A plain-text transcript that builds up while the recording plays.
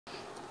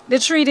The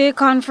three-day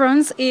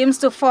conference aims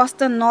to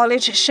foster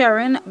knowledge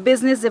sharing,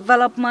 business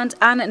development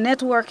and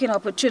networking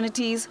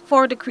opportunities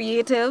for the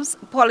creatives,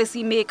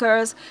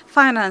 policymakers,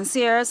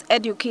 financiers,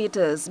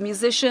 educators,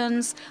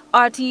 musicians,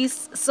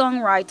 artists,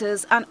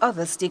 songwriters and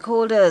other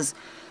stakeholders.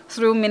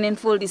 Through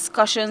meaningful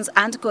discussions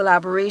and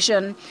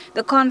collaboration,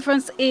 the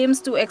conference aims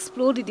to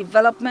explore the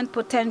development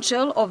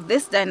potential of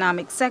this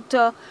dynamic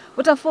sector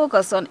with a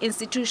focus on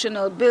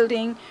institutional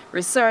building,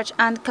 research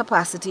and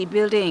capacity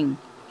building.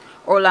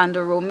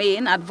 Orlando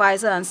Romain,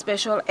 advisor and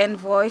special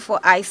envoy for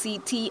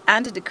ICT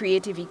and the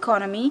creative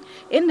economy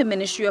in the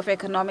Ministry of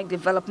Economic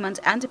Development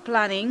and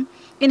Planning,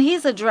 in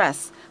his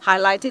address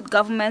highlighted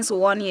government's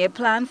one-year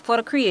plan for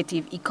the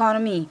creative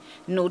economy,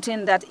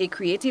 noting that a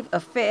Creative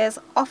Affairs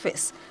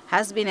Office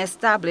has been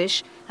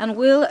established and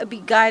will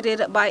be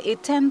guided by a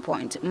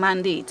 10-point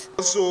mandate.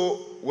 Also,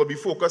 we'll be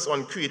focused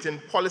on creating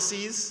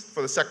policies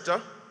for the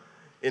sector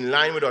in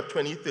line with our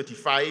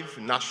 2035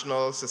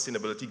 national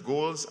sustainability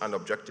goals and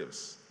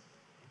objectives.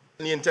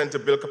 We intend to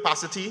build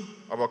capacity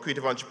of our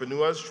creative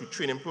entrepreneurs through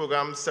training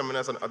programs,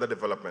 seminars, and other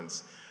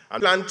developments.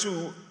 And plan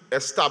to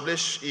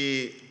establish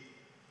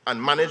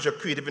and manage a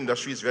creative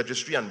industries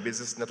registry and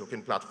business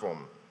networking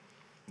platform.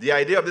 The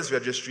idea of this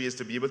registry is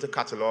to be able to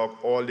catalog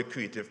all the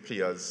creative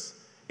players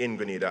in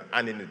Grenada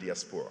and in the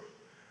diaspora.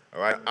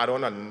 All right? Add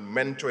on a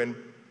mentoring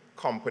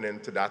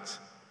component to that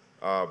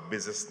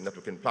business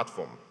networking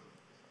platform.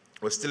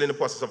 We're still in the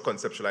process of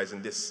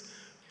conceptualizing this.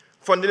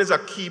 Funding is a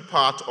key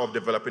part of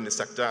developing the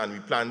sector, and we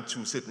plan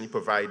to certainly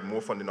provide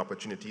more funding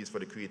opportunities for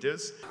the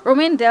creators.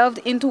 Romain delved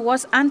into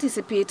what's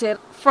anticipated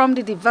from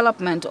the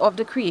development of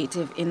the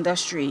creative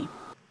industry.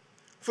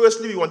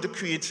 Firstly, we want to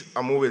create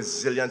a more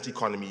resilient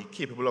economy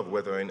capable of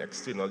weathering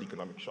external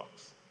economic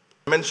shocks.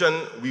 I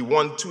mentioned we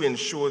want to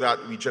ensure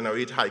that we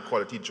generate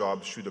high-quality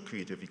jobs through the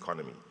creative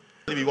economy.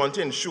 We want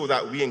to ensure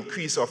that we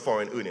increase our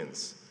foreign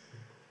earnings.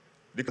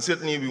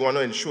 Certainly, we want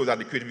to ensure that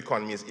the creative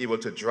economy is able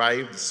to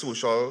drive the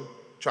social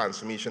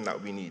transformation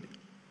that we need.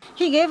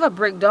 He gave a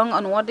breakdown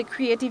on what the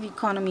creative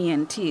economy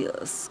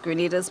entails,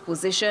 Grenada's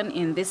position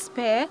in this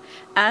sphere,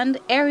 and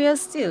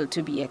areas still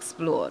to be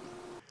explored.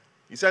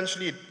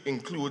 Essentially, it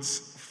includes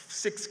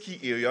 6 key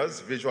areas: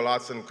 visual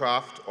arts and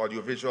craft,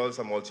 audiovisuals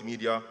and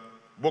multimedia,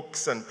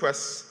 books and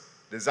press,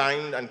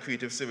 design and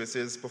creative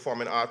services,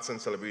 performing arts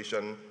and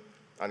celebration,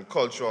 and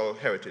cultural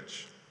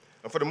heritage.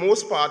 And for the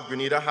most part,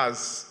 Grenada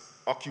has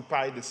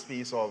occupied the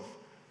space of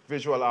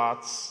visual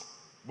arts,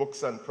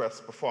 books and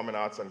press, performing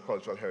arts, and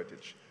cultural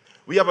heritage.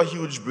 We have a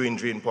huge brain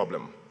drain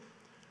problem.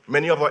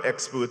 Many of our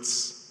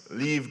experts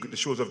leave the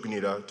shores of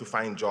Grenada to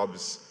find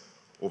jobs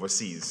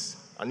overseas.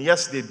 And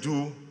yes, they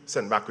do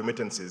send back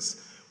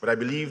remittances, but I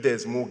believe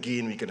there's more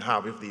gain we can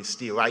have if they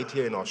stay right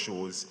here in our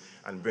shores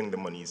and bring the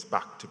monies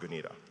back to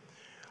Grenada.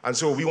 And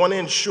so we want to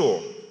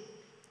ensure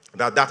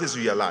that that is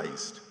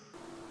realized.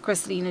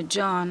 Christina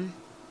John,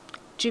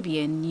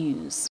 GBN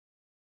News.